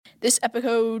This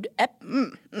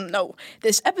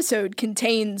this episode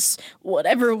contains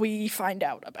whatever we find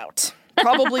out about.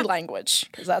 Probably language,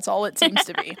 because that's all it seems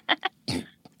to be.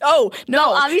 Oh,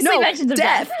 no, obviously mentions of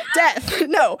death.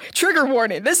 No, trigger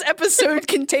warning. This episode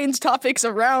contains topics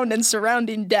around and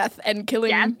surrounding death and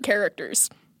killing characters.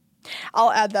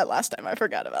 I'll add that last time. I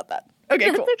forgot about that.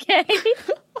 Okay, cool. Okay.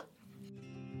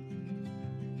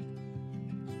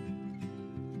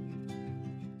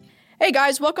 Hey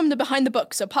guys, welcome to Behind the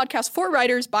Books, a podcast for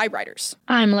writers by writers.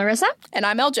 I'm Larissa. And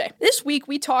I'm LJ. This week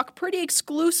we talk pretty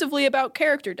exclusively about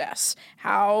character deaths,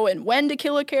 how and when to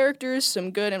kill a character,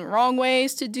 some good and wrong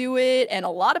ways to do it, and a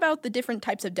lot about the different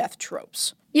types of death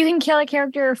tropes. You can kill a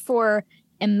character for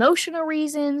emotional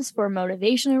reasons, for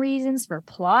motivational reasons, for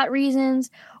plot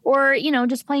reasons, or,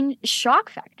 just plain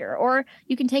shock factor. Or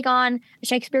you can take on a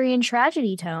Shakespearean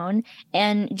tragedy tone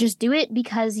and just do it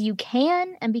because you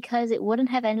can and because it wouldn't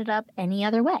have ended up any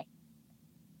other way.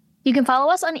 You can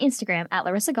follow us on Instagram at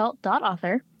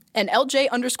larissagalt.author and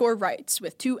LJ_writes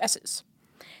with 2 S's.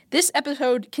 This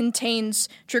episode contains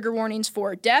trigger warnings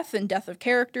for death and death of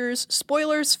characters,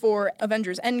 spoilers for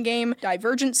Avengers Endgame,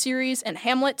 Divergent series, and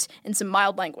Hamlet, and some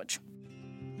mild language.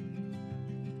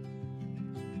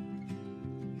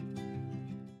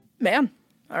 Man,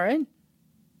 all right.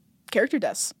 Character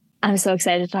deaths. I'm so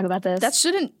excited to talk about this. That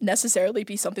shouldn't necessarily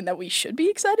be something that we should be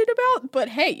excited about, but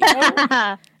hey,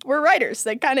 we're writers.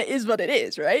 That kind of is what it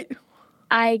is, right?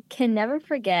 I can never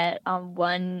forget on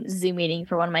one Zoom meeting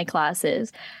for one of my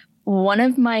classes, one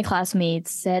of my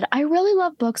classmates said, I really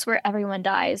love books where everyone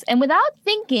dies. And without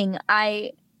thinking,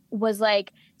 I was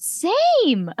like,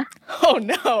 same. Oh,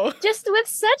 no. Just with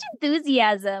such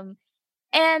enthusiasm.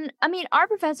 And I mean, our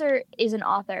professor is an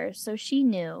author, so she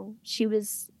knew she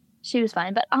was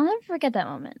fine. But I'll never forget that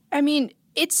moment. I mean,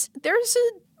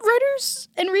 writers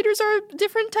and readers are a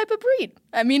different type of breed.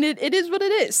 I mean, it is what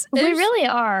it is. We really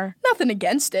are. Nothing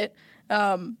against it.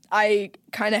 I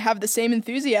kind of have the same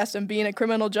enthusiasm being a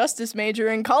criminal justice major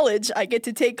in college. I get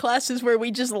to take classes where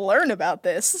we just learn about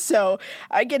this. So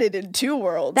I get it in 2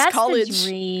 worlds. That's college, the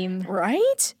dream.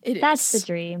 Right? That's the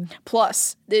dream.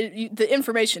 Plus, the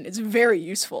information is very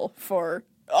useful for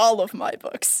all of my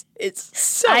books. It's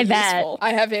so useful.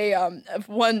 I have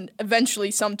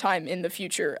eventually sometime in the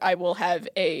future, I will have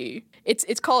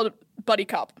it's called Buddy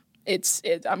Cop.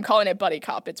 I'm calling it Buddy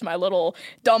Cop. It's my little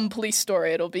dumb police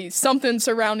story. It'll be something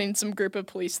surrounding some group of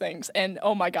police things. And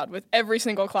oh my God, with every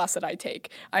single class that I take,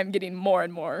 I'm getting more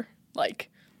and more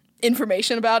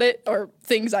information about it or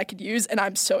things I could use, and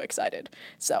I'm so excited.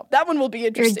 So that one will be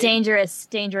interesting. You're a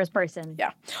dangerous person.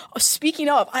 Yeah. Oh, speaking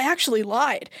of, I actually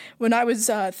lied. When I was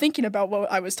thinking about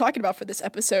what I was talking about for this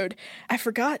episode, I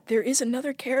forgot there is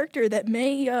another character that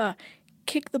may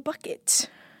kick the bucket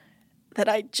that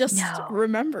I just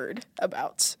remembered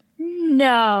about.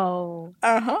 No.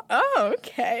 Uh-huh. Oh,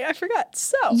 okay. I forgot.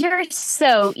 So. You're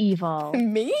so evil.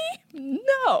 Me?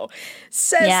 No.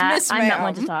 Says Miss Ma'am. I'm not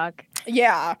one to talk.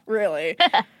 Yeah, really.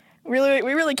 We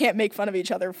really can't make fun of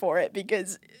each other for it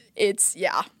because it's.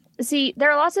 See,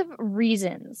 there are lots of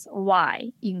reasons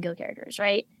why you can kill characters,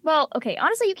 right? Well, okay,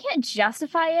 honestly, you can't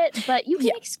justify it, but you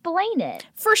can explain it.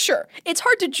 For sure. It's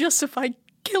hard to justify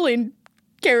killing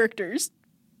characters.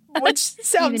 Which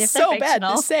sounds so bad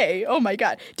to say. Oh my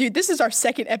God. Dude, this is our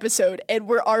 2nd episode and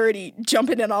we're already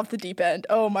jumping in off the deep end.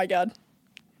 Oh my God.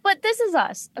 But this is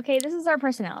us, okay? This is our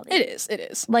personality. It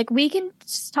is. We can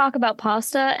just talk about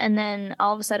pasta and then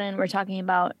all of a sudden we're talking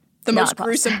about the most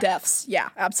gruesome deaths. Yeah,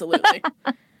 absolutely.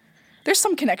 There's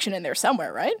some connection in there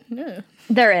somewhere, right? Yeah.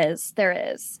 There is. But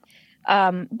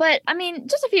I mean,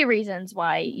 just a few reasons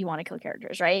why you want to kill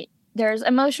characters, right? There's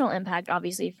emotional impact,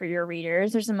 obviously, for your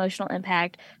readers. There's emotional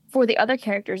impact for the other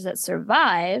characters that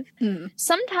survive.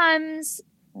 Sometimes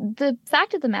the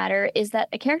fact of the matter is that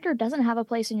a character doesn't have a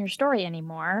place in your story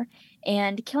anymore,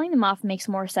 and killing them off makes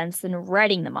more sense than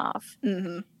writing them off.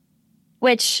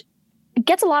 Which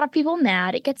gets a lot of people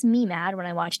mad. It gets me mad when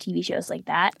I watch TV shows like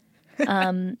that.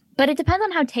 But it depends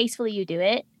on how tastefully you do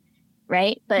it,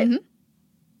 right? But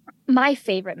my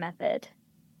favorite method,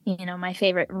 my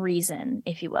favorite reason,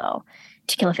 if you will,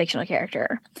 to kill a fictional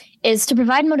character is to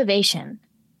provide motivation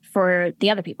for the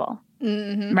other people,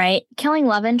 right? Killing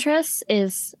love interests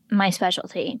is my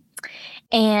specialty.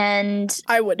 And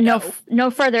I would know.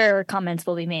 No further comments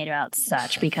will be made about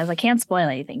such because I can't spoil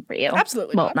anything for you.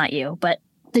 Absolutely not you, but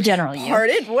the general you.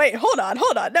 Pardon? Wait, hold on.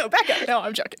 No, back up. No,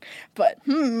 I'm joking. But,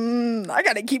 I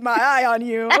gotta keep my eye on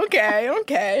you.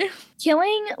 Okay.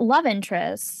 Killing love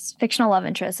interests, fictional love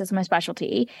interests, is my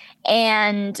specialty.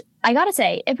 And I gotta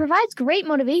say, it provides great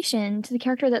motivation to the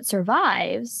character that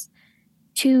survives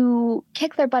to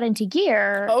kick their butt into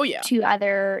gear. Oh, yeah. To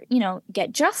either,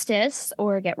 get justice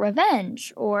or get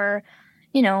revenge, or,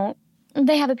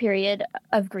 they have a period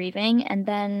of grieving, and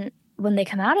then when they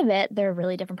come out of it, they're a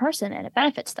really different person and it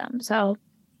benefits them. So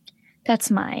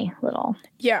that's my little.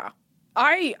 Yeah.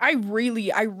 I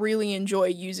really enjoy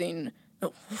using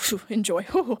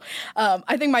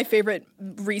I think my favorite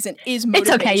reason is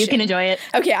motivation. It's okay, you can enjoy it.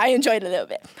 Okay, I enjoyed it a little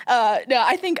bit. No,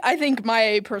 I think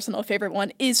my personal favorite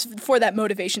one is for that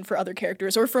motivation for other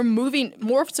characters, or for moving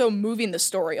the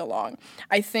story along.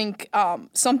 I think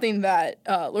something that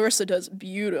Larissa does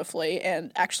beautifully,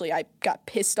 and actually I got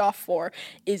pissed off for,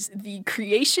 is the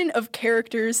creation of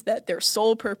characters that their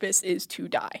sole purpose is to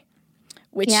die.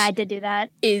 Which I did do that.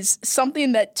 Is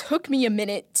something that took me a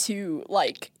minute to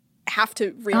have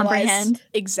to realize. Comprehend.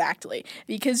 Exactly.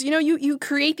 Because you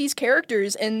create these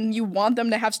characters and you want them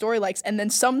to have story likes, and then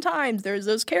sometimes there's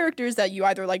those characters that you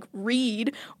either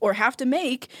read or have to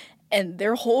make, and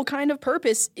their whole kind of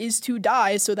purpose is to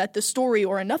die so that the story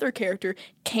or another character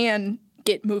can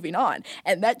get moving on.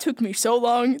 And that took me so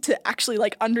long to actually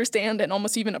understand and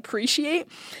almost even appreciate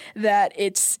that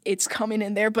it's coming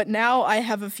in there. But now I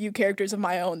have a few characters of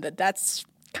my own that's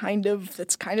kind of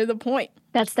the point.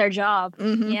 That's their job.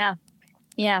 Mm-hmm.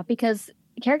 Yeah, because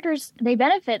characters, they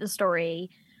benefit the story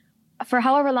for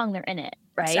however long they're in it,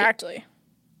 right? Exactly.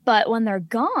 But when they're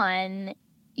gone,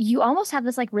 you almost have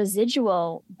this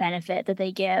residual benefit that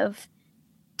they give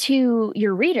to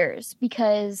your readers,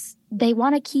 because they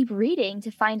want to keep reading to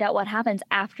find out what happens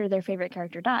after their favorite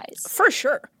character dies. For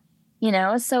sure.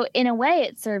 So in a way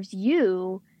it serves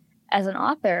you as an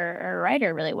author or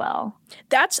writer really well.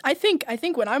 I think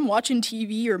when I'm watching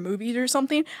TV or movies or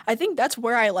something, I think that's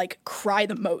where I cry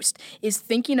the most, is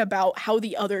thinking about how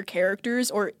the other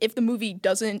characters, or if the movie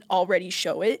doesn't already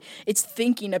show it, it's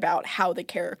thinking about how the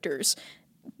characters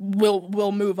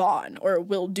will move on or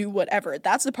will do whatever.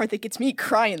 That's the part that gets me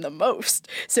crying the most.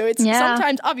 So it's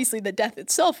sometimes, obviously, the death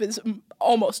itself is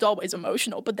almost always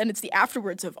emotional, but then it's the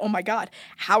afterwards of, oh my God,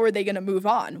 how are they going to move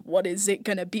on? What is it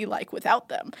going to be like without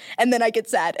them? And then I get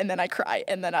sad, and then I cry,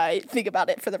 and then I think about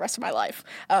it for the rest of my life.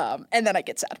 And then I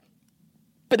get sad.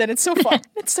 But then it's so fun.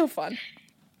 It's so fun.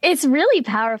 It's really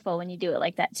powerful when you do it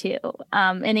like that too.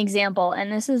 An example,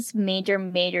 and this is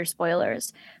major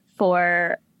spoilers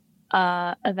for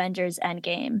Avengers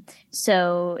Endgame,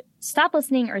 so stop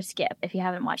listening or skip if you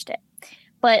haven't watched it.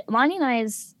 But Lonnie and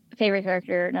I's favorite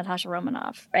character, Natasha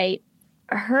Romanoff, right?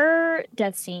 Her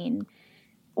death scene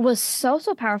was so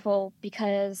powerful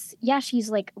because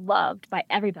she's loved by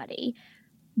everybody,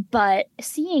 but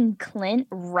seeing Clint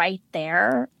right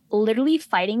there literally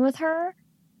fighting with her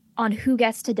on who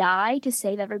gets to die to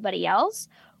save everybody else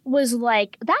was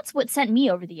that's what sent me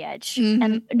over the edge. Mm-hmm.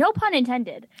 And no pun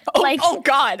intended. Oh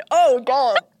God.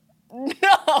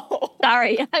 No.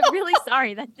 Sorry. I'm really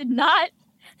sorry. That did not.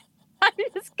 I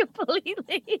just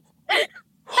completely.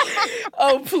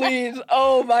 Oh, please.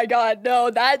 Oh my God.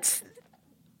 No, I'm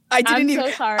so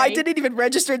sorry. I didn't even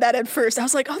register that at first. I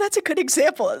was like, oh, that's a good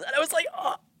example. And I was like,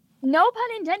 oh. No pun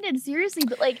intended, seriously.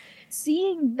 But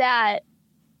seeing that,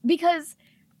 because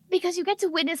you get to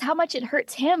witness how much it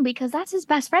hurts him, because that's his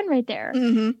best friend right there.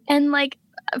 Mm-hmm. And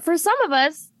for some of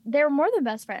us, they're more than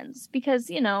best friends, because,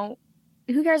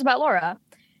 who cares about Laura?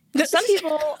 Some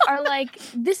people are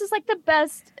this is the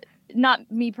best,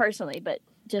 not me personally, but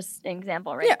just an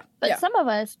example, right? Yeah. But some of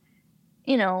us,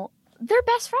 they're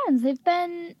best friends. They've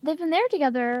been there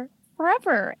together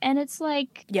forever, and it's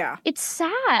it's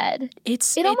sad.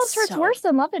 It almost hurts worse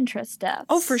than love interest deaths.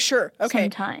 Oh, for sure. Okay.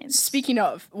 Sometimes. Speaking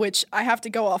of which, I have to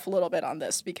go off a little bit on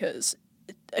this, because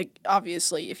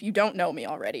obviously, if you don't know me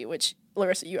already, which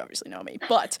Larissa, you obviously know me,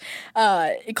 but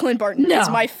Clint Barton is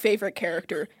my favorite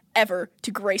character ever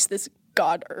to grace this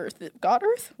God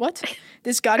Earth? What?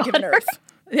 This God-given Earth.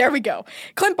 There we go.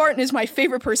 Clint Barton is my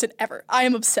favorite person ever. I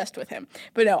am obsessed with him.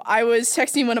 But no, I was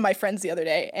texting one of my friends the other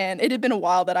day, and it had been a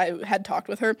while that I had talked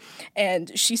with her,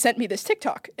 and she sent me this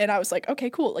TikTok, and I was like, okay,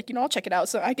 cool. I'll check it out.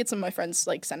 So I get some of my friends,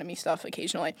 sending me stuff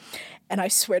occasionally, and I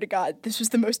swear to God, this was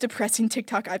the most depressing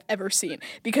TikTok I've ever seen,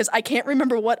 because I can't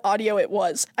remember what audio it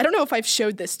was. I don't know if I've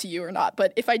showed this to you or not,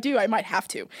 but if I do, I might have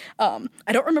to.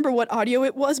 I don't remember what audio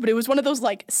it was, but it was one of those,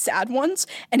 sad ones,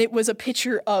 and it was a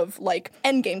picture of,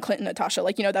 Endgame Clint and Natasha,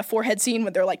 that forehead scene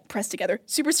when they're pressed together,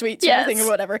 super sweet sort of thing or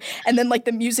whatever, and then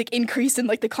the music increased and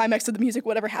the climax of the music,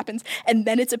 whatever happens, and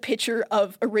then it's a picture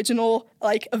of original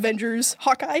Avengers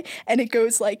Hawkeye, and it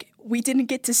goes we didn't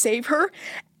get to save her,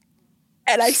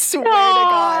 and I swear to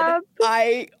God,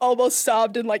 I almost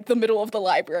sobbed in the middle of the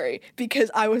library, because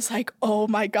I was like, oh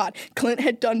my God, Clint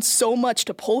had done so much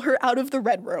to pull her out of the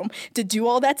Red Room, to do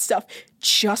all that stuff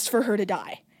just for her to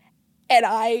die. and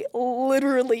I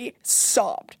literally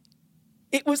sobbed.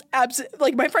 It was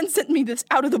like, my friend sent me this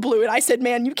out of the blue, and I said,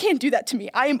 man, you can't do that to me.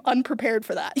 I am unprepared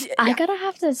for that. I gotta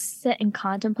have to sit and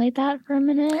contemplate that for a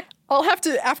minute. I'll have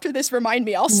to, after this, remind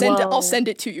me. I'll send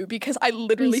it to you, because I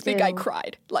literally think I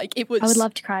cried. Like, it was... I would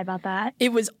love to cry about that.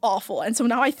 It was awful. And so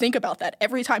now I think about that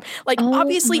every time. Like,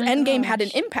 obviously, Endgame had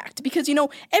an impact, because, you know,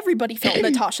 everybody felt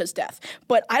Natasha's death.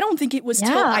 But I don't think it was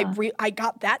till I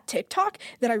got that TikTok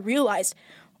that I realized,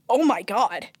 oh my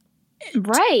God.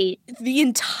 Right. The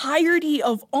entirety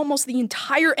of almost the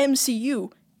entire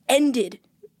MCU ended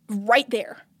right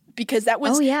there, because that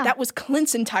was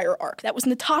Clint's entire arc. That was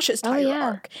Natasha's entire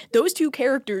arc. Those two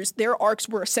characters, their arcs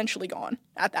were essentially gone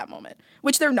at that moment,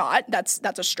 which they're not. That's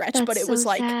a stretch, but it was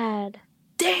like, sad.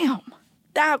 Damn.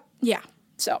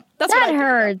 So that's that what I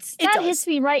hurts. Think that hits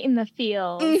me right in the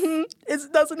feels.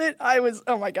 Doesn't it?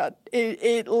 Oh my God.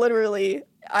 It literally,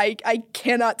 I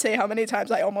cannot say how many times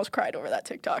I almost cried over that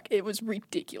TikTok. It was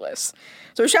ridiculous.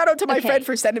 So shout out to my friend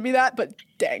for sending me that, but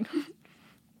dang.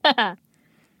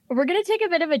 We're going to take a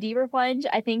bit of a deeper plunge.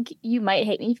 I think you might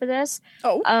hate me for this.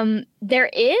 Oh. There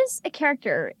is a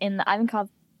character in the Ivankov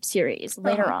series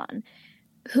later on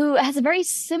who has a very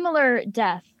similar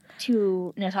death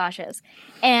to Natasha's.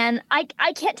 And I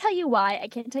can't tell you why. I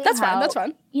can't tell you how. That's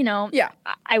fine. You know,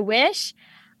 I wish.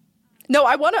 No,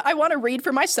 I want to read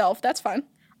for myself. That's fine.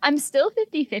 I'm still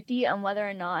 50-50 on whether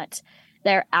or not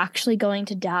they're actually going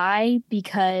to die,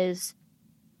 because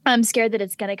I'm scared that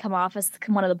it's going to come off as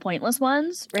one of the pointless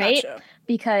ones, right? Gotcha.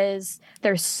 Because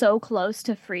they're so close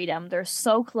to freedom. They're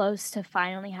so close to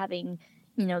finally having,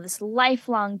 you know, this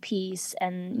lifelong peace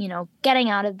and, you know, getting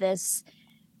out of this,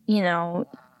 you know,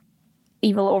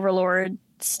 evil overlord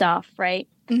stuff, right?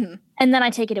 Mm-hmm. And then I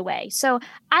take it away. So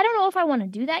I don't know if I want to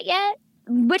do that yet,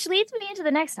 which leads me into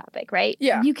the next topic, right?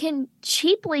 Yeah. You can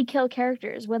cheaply kill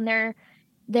characters when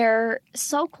they're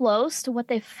so close to what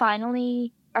they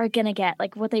finally are going to get,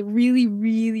 like what they really,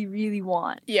 really, really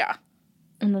want. Yeah.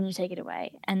 And then you take it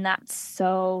away. And that's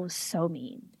so, so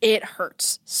mean. It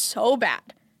hurts so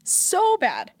bad. So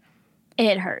bad.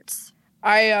 It hurts.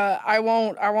 I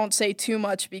won't say too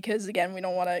much, because again, we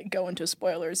don't want to go into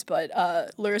spoilers, but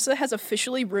Larissa has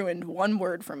officially ruined one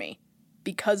word for me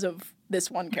because of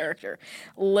this one character.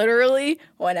 Literally,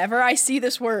 whenever I see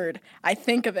this word, I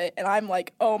think of it and I'm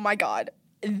like, oh my God,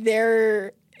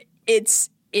 it's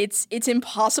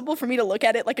impossible for me to look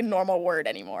at it like a normal word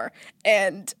anymore.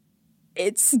 And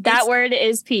that word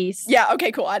is peace. Yeah,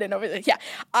 okay, cool. I didn't know. Yeah.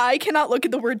 I cannot look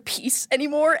at the word peace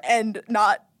anymore and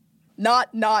not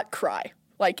cry.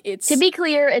 Like, it's... To be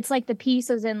clear, it's like the peace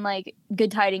as in, like,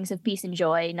 good tidings of peace and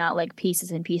joy, not like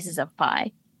pieces and pieces of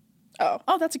pie.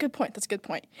 Oh, that's a good point.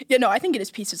 Yeah, no, I think it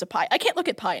is pieces of pie. I can't look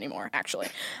at pie anymore, actually.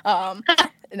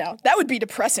 No, that would be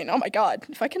depressing. Oh my God,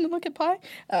 if I can look at pie.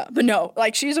 But no,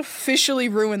 like, she's officially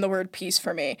ruined the word peace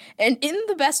for me, and in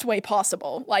the best way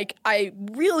possible. Like, I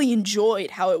really enjoyed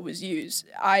how it was used.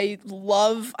 I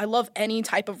love any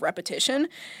type of repetition.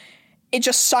 It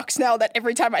just sucks now that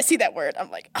every time I see that word,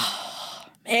 I'm like, oh,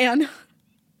 man,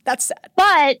 that's sad.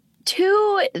 But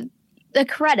to the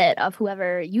credit of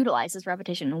whoever utilizes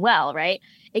repetition well, right?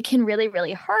 It can really,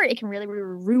 really hurt. It can really, really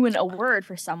ruin a word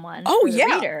for someone. Oh, for the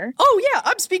reader. Oh, yeah.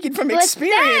 I'm speaking from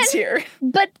experience here.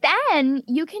 But then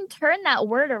you can turn that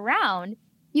word around.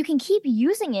 You can keep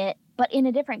using it, but in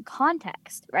a different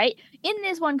context, right? In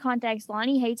this one context,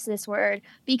 Lonnie hates this word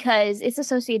because it's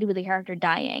associated with the character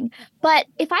dying. But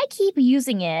if I keep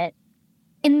using it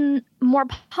in more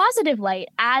positive light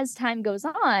as time goes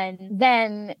on,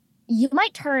 then you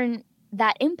might turn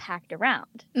that impact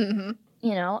around, you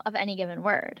know, of any given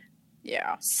word.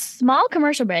 Yeah. Small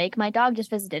commercial break. My dog just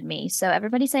visited me, so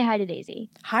everybody say hi to Daisy.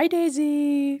 Hi,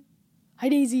 Daisy. Hi,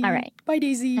 Daisy. All right. Bye,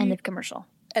 Daisy. End of commercial.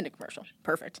 End of commercial.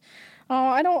 Perfect. Oh,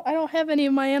 I don't have any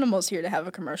of my animals here to have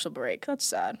a commercial break. That's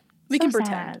sad. We can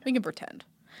pretend.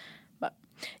 But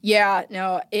yeah,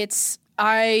 no, it's...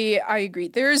 I agree.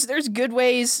 There's good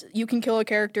ways you can kill a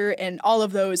character, and all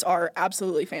of those are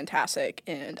absolutely fantastic,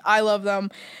 and I love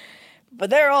them. But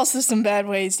there are also some bad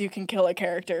ways you can kill a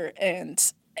character, and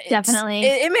definitely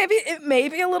it may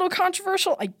be a little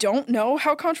controversial. I don't know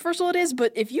how controversial it is,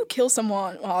 but if you kill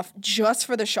someone off just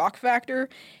for the shock factor,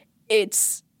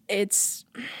 it's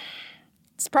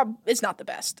not the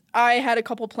best. I had a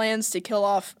couple plans to kill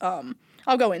off.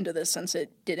 I'll go into this since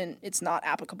it's not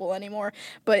applicable anymore.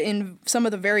 But in some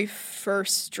of the very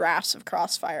first drafts of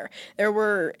Crossfire, there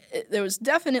was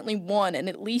definitely one and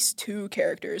at least two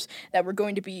characters that were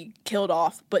going to be killed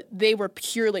off, but they were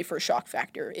purely for shock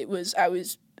factor. I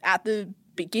was at the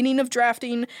beginning of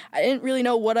drafting. I didn't really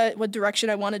know what direction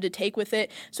I wanted to take with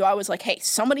it. So I was like, hey,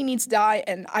 somebody needs to die,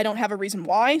 and I don't have a reason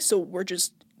why, so we're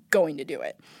just going to do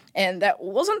it. And that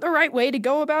wasn't the right way to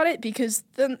go about it, because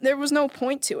then there was no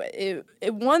point to it.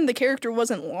 One, the character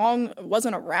wasn't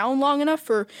around long enough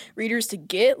for readers to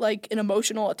get like an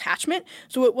emotional attachment,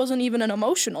 so it wasn't even an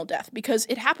emotional death, because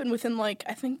it happened within like,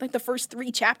 I think like the first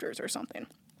 3 chapters or something.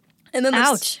 And then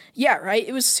ouch. Yeah, right.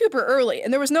 It was super early,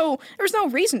 and there was no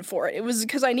reason for it. It was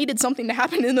because I needed something to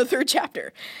happen in the 3rd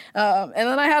chapter. And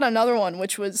then I had another one,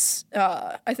 which was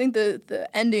I think the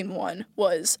ending one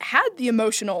had the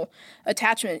emotional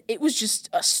attachment. It was just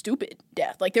a stupid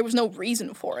death. Like, there was no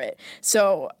reason for it.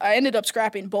 So I ended up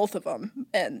scrapping both of them,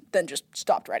 and then just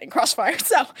stopped writing Crossfire.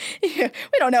 So we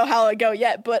don't know how it'll go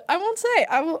yet. But I will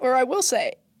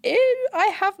say, I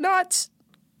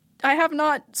have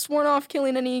not sworn off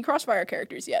killing any Crossfire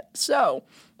characters yet, so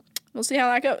we'll see how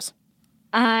that goes.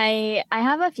 I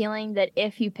have a feeling that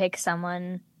if you pick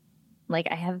someone, like,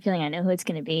 I have a feeling I know who it's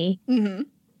going to be. Mm-hmm.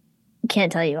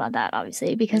 Can't tell you about that,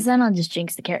 obviously, because then I'll just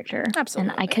jinx the character.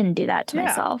 Absolutely. And I couldn't do that to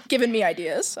myself. Giving me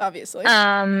ideas, obviously.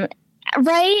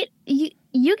 Right?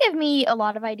 You give me a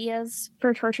lot of ideas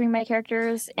for torturing my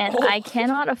characters, and I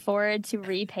cannot afford to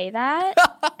repay that,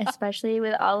 especially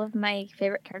with all of my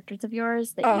favorite characters of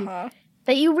yours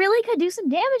that you really could do some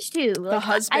damage to. Like, the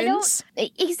husbands?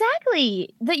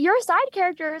 Exactly. That your side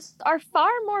characters are far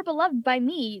more beloved by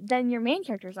me than your main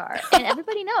characters are. And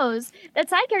everybody knows that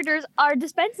side characters are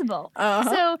dispensable.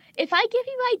 So if I give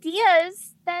you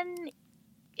ideas, then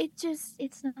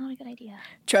it's not a good idea.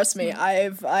 Trust me,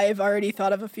 I've already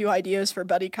thought of a few ideas for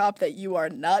Buddy Cop that you are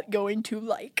not going to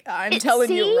like. I'm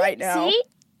telling you right now. See?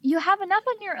 You have enough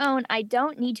on your own. I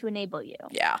don't need to enable you.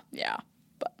 Yeah.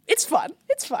 But it's fun.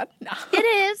 No.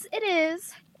 It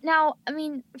is. Now, I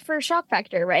mean, for shock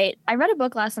factor, right? I read a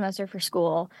book last semester for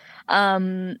school.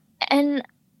 And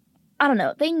I don't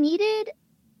know, they needed,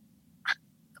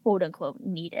 quote unquote,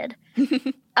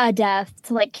 a death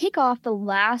to like kick off the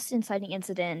last inciting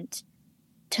incident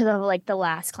to the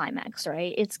last climax,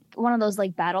 right? It's one of those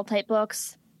like battle type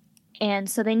books. And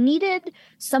so they needed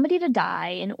somebody to die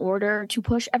in order to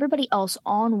push everybody else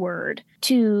onward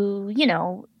to,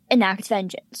 enact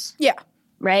vengeance. Yeah.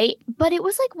 Right? But it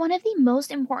was like one of the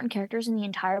most important characters in the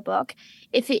entire book.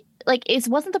 If it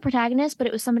wasn't the protagonist, but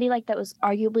it was somebody like that was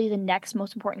arguably the next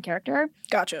most important character.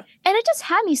 Gotcha. And it just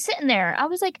had me sitting there. I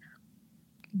was like,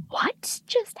 what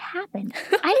just happened?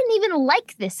 I didn't even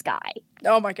like this guy.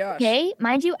 Oh my gosh. Okay,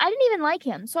 mind you, I didn't even like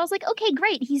him. So I was like, okay,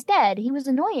 great, he's dead. He was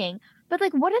annoying. But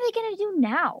like, what are they gonna do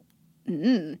now?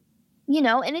 Mm.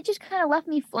 And it just kind of left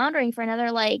me floundering for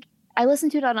another, like, I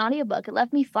listened to it on audiobook. It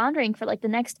left me floundering for like the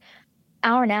next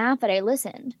hour and a half that I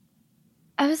listened.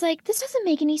 I was like, this doesn't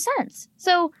make any sense.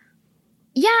 So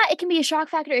yeah, it can be a shock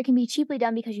factor. It can be cheaply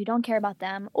done because you don't care about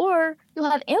them, or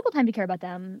you'll have ample time to care about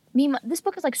them. This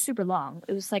book is like super long.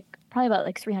 It was like probably about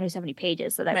like 370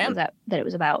 pages that it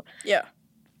was about. Yeah.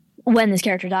 When this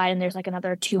character died, and there's like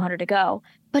another 200 to go.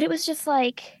 But it was just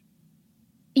like,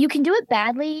 you can do it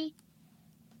badly,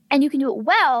 and you can do it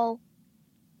well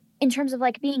in terms of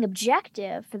like being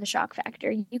objective for the shock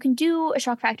factor. You can do a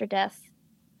shock factor death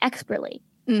expertly.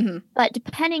 Mm-hmm. But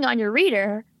depending on your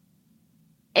reader,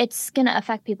 it's going to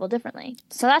affect people differently.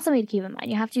 So that's something to keep in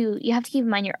mind. You have to keep in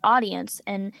mind your audience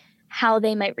and how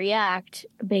they might react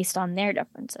based on their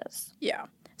differences. Yeah.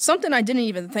 Something I didn't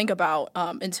even think about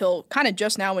until kind of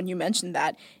just now when you mentioned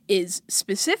that is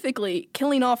specifically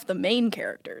killing off the main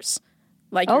characters.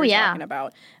 Like you were talking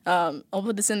about. I'll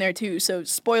put this in there too. So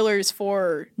spoilers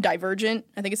for Divergent.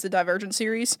 I think it's the Divergent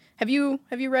series. Have you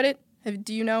read it?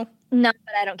 Do you know? No,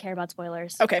 but I don't care about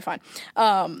spoilers. Okay, fine.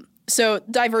 So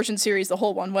Divergent series, the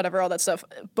whole one, whatever, all that stuff,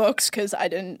 books, because I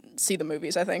didn't see the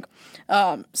movies, I think.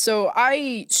 So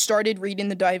I started reading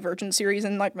the Divergent series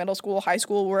in like middle school, high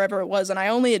school, wherever it was, and I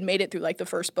only had made it through like the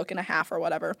first book and a half or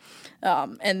whatever.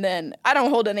 And then I don't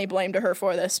hold any blame to her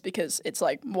for this because it's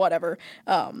like whatever.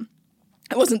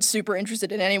 I wasn't super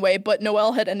interested in any way, but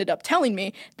Noelle had ended up telling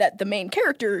me that the main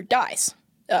character dies.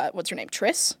 What's her name?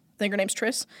 Triss? I think her name's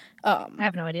Triss. I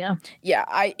have no idea. Yeah,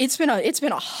 it's been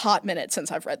a hot minute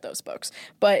since I've read those books,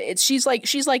 but she's like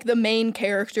the main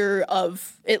character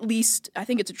of at least, I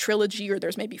think it's a trilogy, or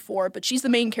there's maybe 4, but she's the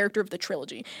main character of the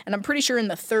trilogy, and I'm pretty sure in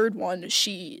the 3rd one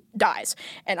she dies,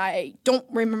 and I don't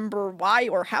remember why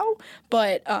or how,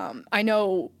 but I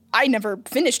know I never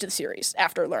finished the series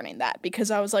after learning that, because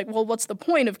I was like, well, what's the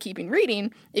point of keeping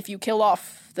reading if you kill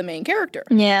off the main character?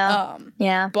 Yeah.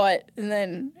 Yeah. But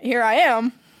then here I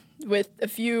am with a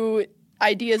few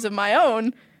ideas of my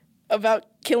own about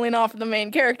killing off the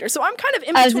main character. So I'm kind of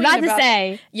in between. I was about to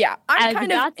say. Yeah, I'm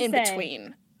kind of in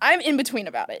between. I'm in between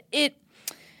about it.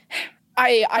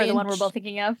 The one we're both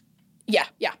thinking of? Yeah,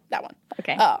 that one.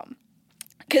 Okay.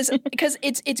 Because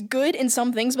it's good in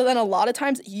some things, but then a lot of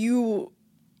times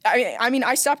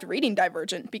I stopped reading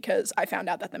Divergent because I found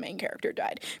out that the main character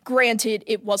died. Granted,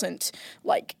 it wasn't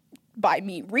like by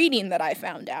me reading that I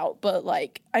found out, but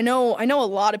like I know a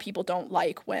lot of people don't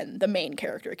like when the main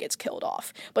character gets killed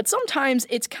off. But sometimes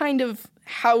it's kind of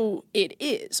how it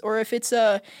is, or if it's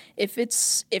a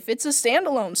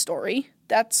standalone story,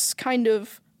 that's kind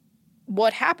of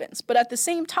what happens. But at the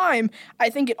same time, I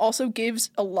think it also gives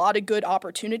a lot of good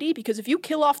opportunity, because if you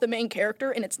kill off the main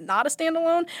character and it's not a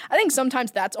standalone, I think sometimes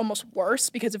that's almost worse,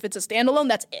 because if it's a standalone,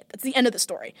 that's it. That's the end of the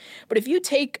story. But if you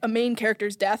take a main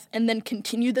character's death and then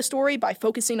continue the story by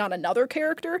focusing on another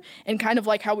character, and kind of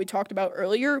like how we talked about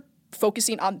earlier,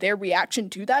 focusing on their reaction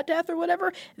to that death or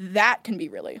whatever, that can be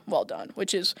really well done,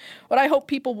 which is what I hope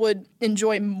people would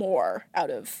enjoy more out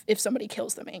of if somebody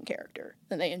kills the main character,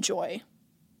 then they enjoy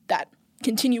that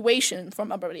continuation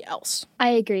from everybody else. I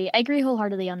agree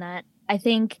wholeheartedly on that. I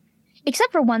think,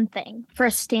 except for one thing, for a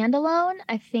standalone,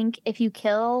 I think if you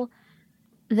kill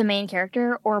the main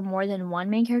character or more than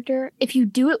one main character, if you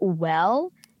do it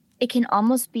well, it can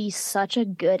almost be such a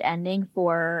good ending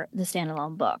for the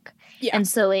standalone book. Yeah. And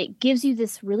so it gives you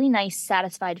this really nice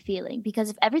satisfied feeling,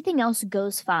 because if everything else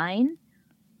goes fine,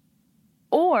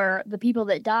 or the people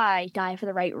that die for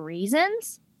the right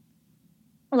reasons,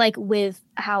 like with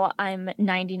how I'm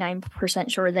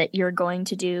 99% sure that you're going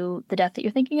to do the death that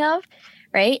you're thinking of,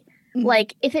 right? Mm-hmm.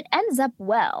 Like, if it ends up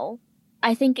well,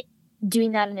 I think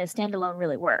doing that in a standalone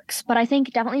really works. But I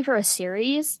think definitely for a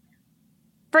series,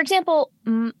 for example,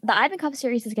 the Ivankov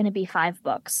series is going to be 5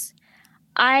 books.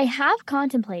 I have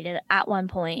contemplated at one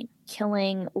point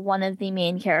killing one of the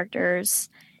main characters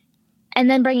and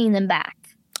then bringing them back.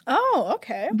 Oh,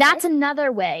 okay. That's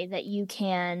another way that you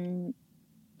can,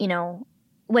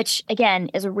 which, again,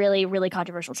 is a really, really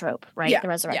controversial trope, right? Yeah, the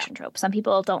resurrection trope. Some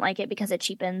people don't like it because it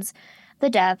cheapens the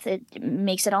death. It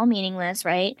makes it all meaningless,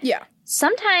 right? Yeah.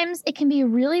 Sometimes it can be a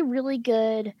really, really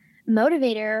good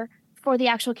motivator for the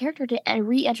actual character to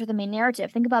re-enter the main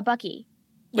narrative. Think about Bucky,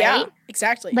 right? Yeah,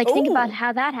 exactly. Like, think about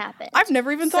how that happened. I've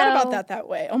never even thought about that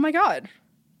way. Oh, my God.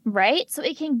 Right? So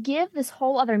it can give this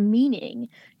whole other meaning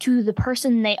to the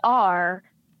person they are,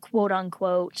 quote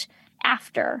unquote,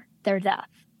 after their death.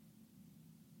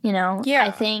 Yeah.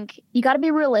 I think you got to be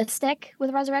realistic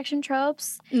with resurrection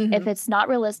tropes. Mm-hmm. If it's not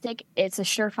realistic, it's a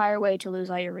surefire way to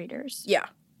lose all your readers. Yeah.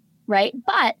 Right?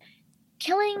 But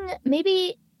killing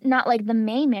maybe not like the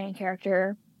main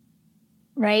character,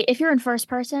 right? If you're in first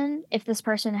person, if this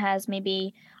person has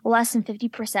maybe less than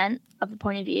 50% of the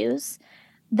point of views,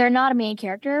 they're not a main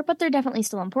character, but they're definitely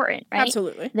still important, right?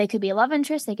 Absolutely. They could be a love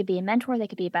interest, they could be a mentor, they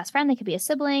could be a best friend, they could be a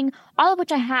sibling, all of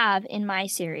which I have in my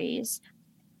series.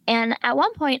 And at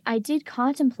one point, I did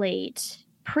contemplate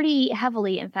pretty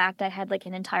heavily. In fact, I had like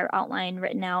an entire outline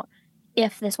written out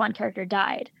if this one character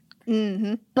died.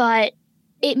 Mm-hmm. But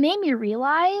it made me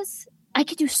realize I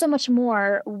could do so much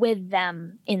more with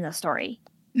them in the story.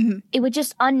 Mm-hmm. It would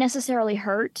just unnecessarily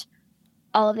hurt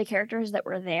all of the characters that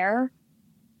were there.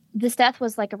 This death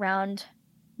was like around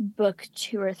book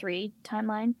 2 or 3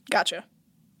 timeline. Gotcha.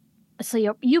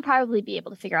 So you'll probably be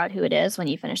able to figure out who it is when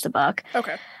you finish the book.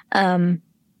 Okay.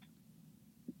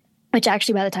 Which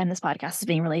actually, by the time this podcast is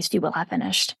being released, you will have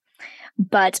finished.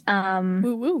 But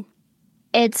woo.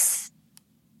 It's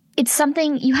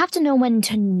something you have to know when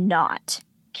to not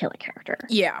kill a character.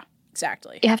 Yeah,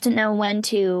 exactly. You have to know when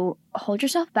to hold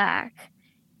yourself back.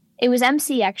 It was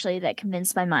MC actually that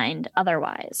convinced my mind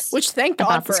otherwise. Which, thank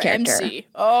God for MC.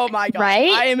 Oh my God.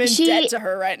 Right? I am in debt to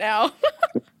her right now.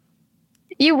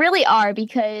 You really are,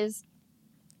 because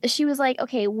she was like,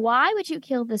 okay, why would you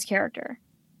kill this character?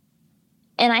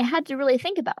 And I had to really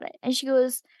think about it. And she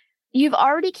goes, you've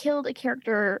already killed a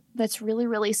character that's really,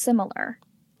 really similar.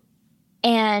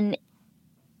 And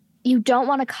you don't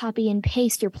want to copy and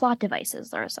paste your plot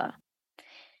devices, Larissa.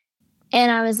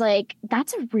 And I was like,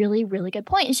 that's a really, really good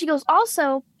point. And she goes,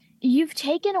 also, you've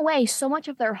taken away so much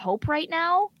of their hope right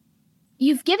now.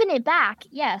 You've given it back,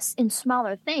 yes, in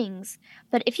smaller things.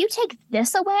 But if you take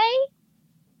this away,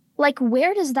 like,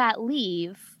 where does that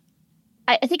leave?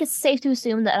 I think it's safe to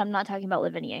assume that I'm not talking about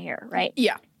Lavinia here, right?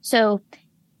 Yeah. So,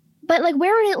 but like,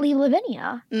 where would it leave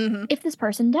Lavinia if this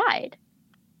person died?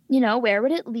 Where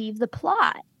would it leave the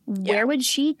plot? Yeah. Where would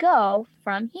she go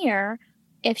from here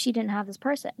if she didn't have this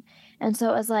person? And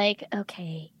so I was like,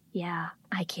 okay, yeah,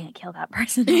 I can't kill that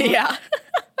person. Yeah.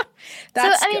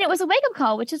 It was a wake-up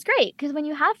call, which is great, because when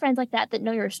you have friends like that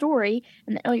know your story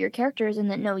and that know your characters and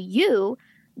that know you,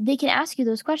 they can ask you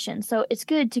those questions. So it's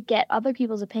good to get other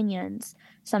people's opinions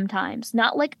sometimes.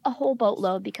 Not like a whole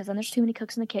boatload, because then there's too many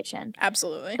cooks in the kitchen.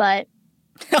 Absolutely. But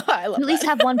I love at least that.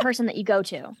 have one person that you go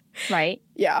to, right?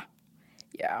 Yeah.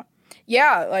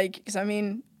 Yeah, like, because I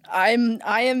mean, I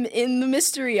am in the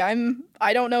mystery.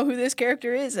 I don't know who this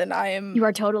character is, and You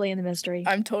are totally in the mystery.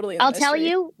 I'm totally in the mystery. I'll tell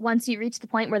you once you reach the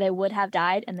point where they would have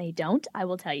died and they don't. I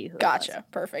will tell you who. Gotcha. It was.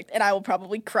 Perfect. And I will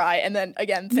probably cry and then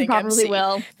again think you probably MC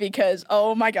will, because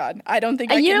oh my god, I don't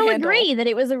think I can handle. handle. Agree that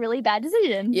it was a really bad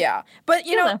decision. Yeah, but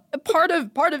you know, part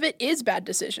of it is bad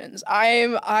decisions.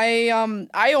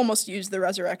 I almost use the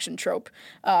resurrection trope,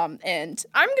 and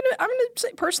I'm gonna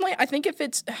say personally, I think if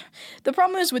it's the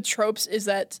problem is with tropes is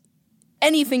that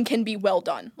anything can be well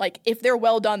done. Like, if they're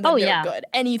well done, then they're good.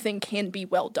 Anything can be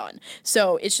well done.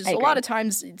 So it's just a lot of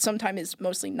times, sometimes it's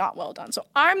mostly not well done. So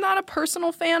I'm not a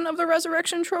personal fan of the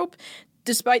resurrection trope,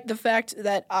 despite the fact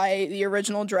that the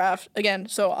original draft, again,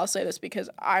 so I'll say this because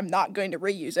I'm not going to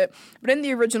reuse it, but in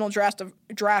the original draft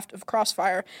of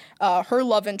Crossfire, her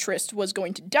love interest was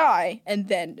going to die and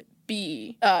then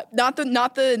be not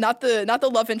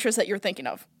the love interest that you're thinking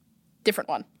of. Different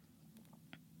one.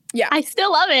 Yeah. I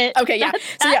still love it. Okay, yeah.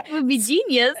 That would be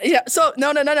genius. Yeah, so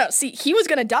no. See, he was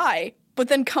going to die, but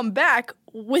then come back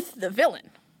with the villain.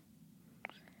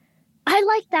 I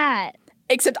like that.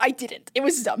 Except I didn't. It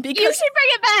was dumb because... You should bring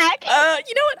it back.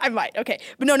 You know what? I might. Okay.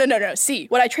 But no. See,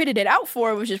 what I traded it out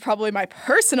for, which is probably my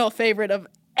personal favorite of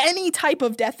any type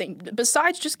of death thing,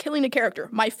 besides just killing a character,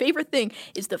 my favorite thing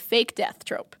is the fake death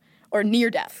trope, or near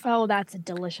death. Oh, that's a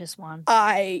delicious one.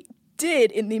 I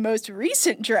did in the most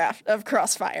recent draft of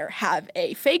Crossfire have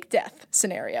a fake death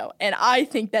scenario, and I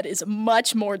think that is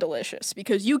much more delicious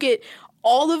because you get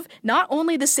all of not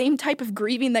only the same type of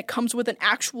grieving that comes with an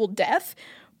actual death,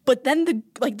 but then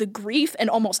the grief and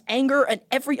almost anger and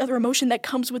every other emotion that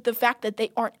comes with the fact that they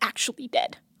aren't actually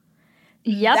dead.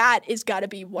 Yep. That is got to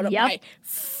be one of my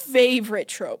favorite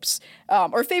tropes,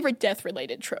 or favorite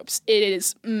death-related tropes. It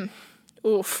is,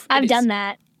 oof. I've done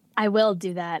that. I will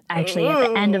do that, actually, at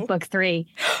the end of book 3.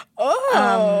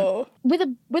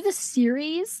 With a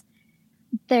series,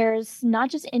 there's not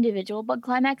just individual book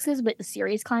climaxes, but the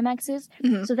series climaxes.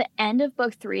 Mm-hmm. So the end of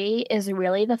book 3 is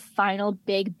really the final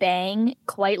big bang,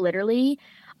 quite literally,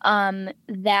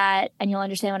 that, and you'll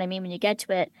understand what I mean when you get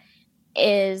to it,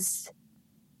 is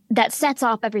that sets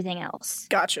off everything else.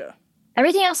 Gotcha.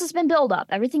 Everything else has been build up.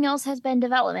 Everything else has been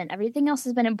development. Everything else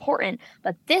has been important.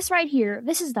 But this right here,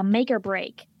 this is the make or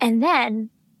break. And then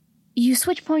you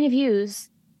switch point of views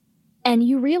and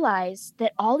you realize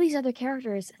that all these other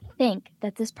characters think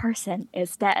that this person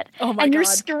is dead. Oh my God. You're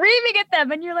screaming at them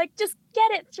and you're like, just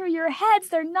get it through your heads.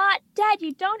 They're not dead.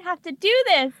 You don't have to do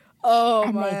this. Oh,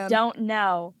 and man. They don't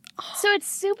know. So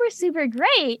it's super, super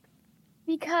great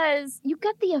because you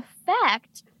get the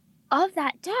effect of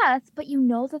that death, but you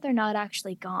know that they're not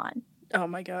actually gone. Oh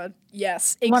my God.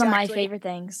 Yes, exactly. One of my favorite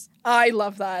things. I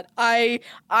love that. I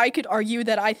could argue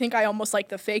that I think I almost like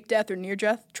the fake death or near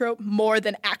death trope more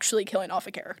than actually killing off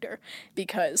a character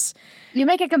because you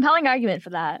make a compelling argument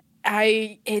for that.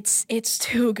 It's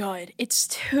too good. It's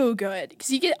too good because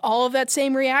you get all of that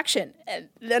same reaction and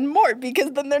then more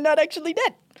because then they're not actually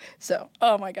dead. So,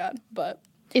 oh my God, but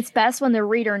it's best when the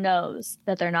reader knows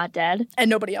that they're not dead. And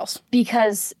nobody else.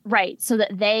 Because, right, so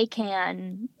that they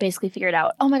can basically figure it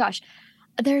out. Oh my gosh,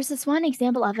 there's this one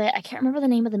example of it. I can't remember the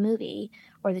name of the movie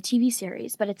or the TV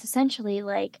series, but it's essentially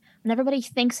like when everybody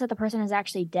thinks that the person is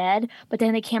actually dead, but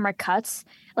then the camera cuts,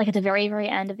 like at the very, very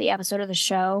end of the episode of the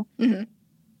show,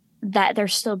 that they're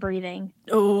still breathing.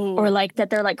 Oh. Or like that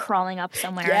they're like crawling up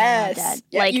somewhere yes. and they're not dead.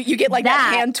 Yeah, like you get like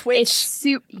that hand twitch.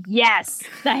 Yes,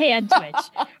 the hand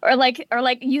twitch. or like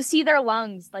you see their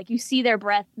lungs, like you see their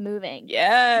breath moving.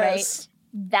 Yes.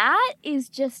 Right? That is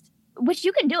just, which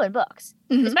you can do in books.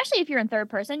 Mm-hmm. Especially if you're in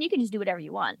third person, you can just do whatever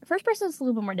you want. First person is a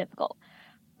little bit more difficult.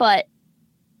 But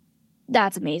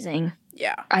that's amazing.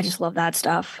 Yeah. I just love that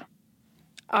stuff.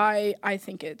 I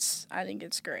think it's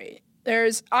great.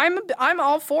 I'm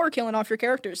all for killing off your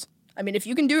characters. I mean, if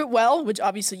you can do it well, which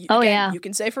obviously you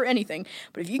can say for anything,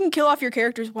 but if you can kill off your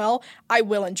characters well, I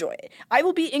will enjoy it. I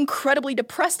will be incredibly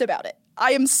depressed about it.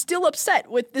 I am still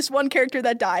upset with this one character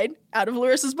that died out of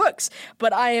Larissa's books,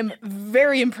 but I am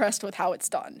very impressed with how it's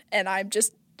done, and I'm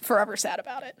just forever sad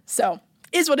about it. So,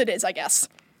 is what it is, I guess.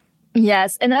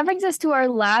 Yes, and that brings us to our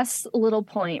last little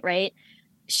point, right?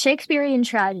 Shakespearean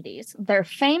tragedies. They're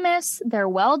famous, they're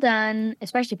well done,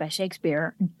 especially by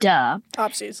Shakespeare. Duh.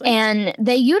 Obviously. And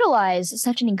they utilize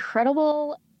such an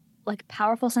incredible, like,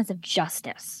 powerful sense of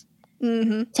justice.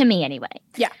 Mm-hmm. To me, anyway.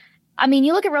 Yeah. I mean,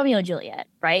 you look at Romeo and Juliet,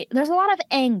 right? There's a lot of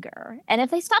anger. And if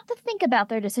they stopped to think about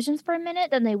their decisions for a minute,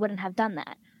 then they wouldn't have done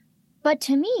that. But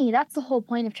to me, that's the whole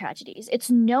point of tragedies. It's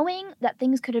knowing that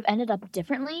things could have ended up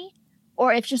differently,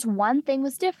 or if just one thing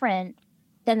was different,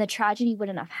 then the tragedy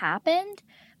wouldn't have happened.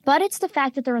 But it's the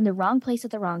fact that they're in the wrong place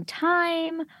at the wrong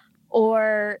time,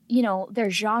 or, you know, their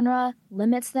genre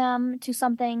limits them to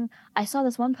something. I saw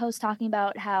this one post talking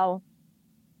about how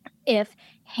if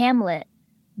Hamlet,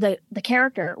 the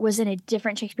character, was in a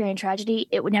different Shakespearean tragedy,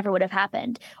 it never would have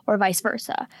happened, or vice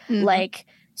versa. Mm-hmm. Like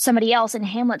somebody else in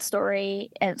Hamlet's story,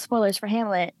 and spoilers for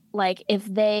Hamlet, like if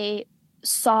they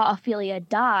saw Ophelia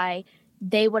die,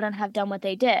 they wouldn't have done what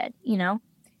they did, you know?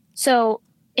 So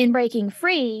in Breaking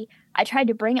Free, I tried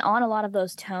to bring on a lot of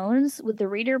those tones with the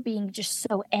reader being just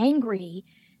so angry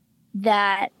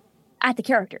that at the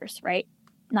characters, right?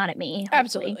 Not at me.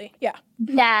 Absolutely. Yeah.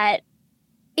 That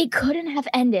it couldn't have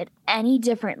ended any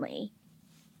differently.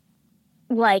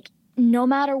 Like, no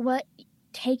matter what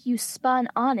take you spun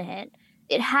on it,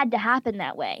 it had to happen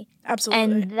that way. Absolutely.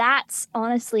 And that's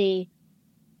honestly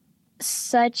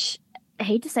such, I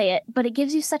hate to say it, but it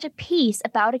gives you such a peace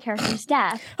about a character's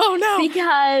death. Oh, no.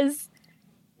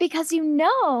 Because you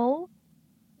know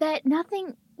that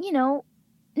nothing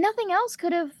else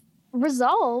could have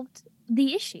resolved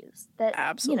the issues that,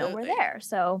 Absolutely. Were there.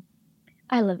 So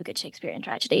I love a good Shakespearean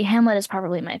tragedy. Hamlet is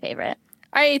probably my favorite.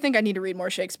 I think I need to read more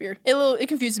Shakespeare. It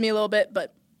confuses me a little bit,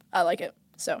 but I like it.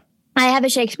 So I have a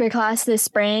Shakespeare class this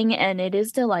spring, and it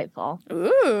is delightful.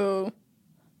 Ooh,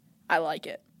 I like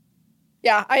it.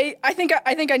 Yeah, I think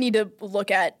I need to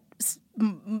look at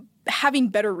having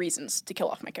better reasons to kill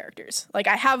off my characters. Like,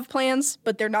 I have plans,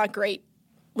 but they're not great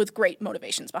with great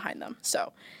motivations behind them.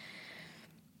 So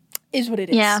is what it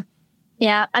is.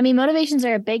 Yeah. I mean, motivations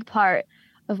are a big part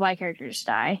of why characters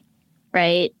die,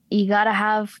 right? You got to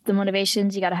have the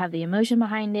motivations. You got to have the emotion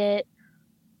behind it.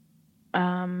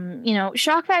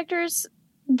 Shock factors,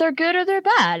 they're good or they're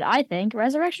bad, I think.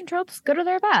 Resurrection tropes, good or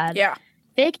they're bad. Yeah.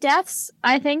 Fake deaths,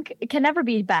 I think, can never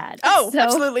be bad. Oh,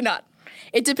 absolutely not.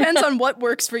 It depends on what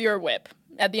works for your whip.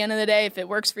 At the end of the day, if it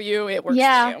works for you, it works for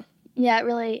you. Yeah, it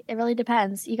really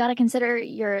depends. You got to consider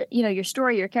your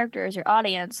story, your characters, your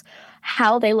audience,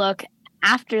 how they look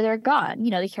after they're gone.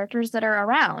 The characters that are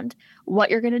around,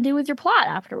 what you're going to do with your plot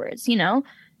afterwards.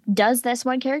 Does this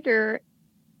one character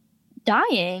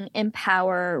dying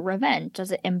empower revenge?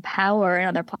 Does it empower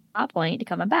another plot point to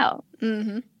come about?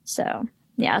 Mm-hmm. So,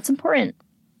 yeah, it's important.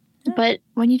 Yeah. But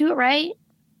when you do it right,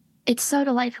 it's so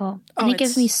delightful. And it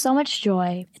gives me so much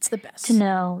joy. It's the best to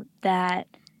know that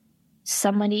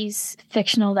somebody's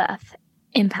fictional death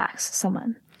impacts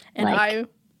someone. And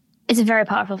it's a very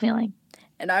powerful feeling.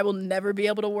 And I will never be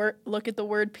able to look at the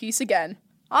word peace again.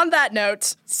 On that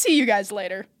note, see you guys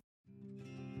later.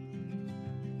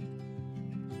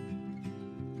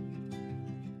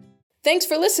 Thanks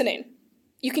for listening.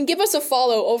 You can give us a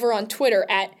follow over on Twitter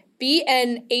at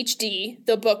BNHD,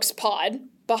 the Books Pod,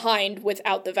 behind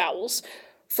without the vowels,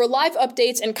 for live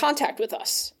updates and contact with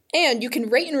us. And you can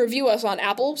rate and review us on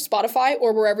Apple, Spotify,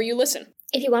 or wherever you listen.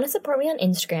 If you want to support me on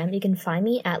Instagram, you can find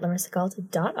me at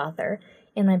larissagault.author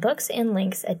and my books and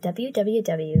links at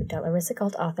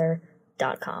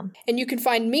www.larissagaultauthor.com. And you can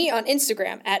find me on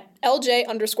Instagram at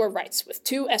LJ_writes with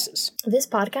 2 S's. This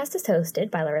podcast is hosted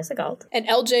by Larissa Gault and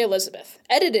LJ Elizabeth,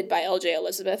 edited by LJ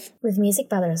Elizabeth, with music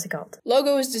by Larissa Gault.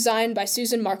 Logo is designed by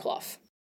Susan Markloff.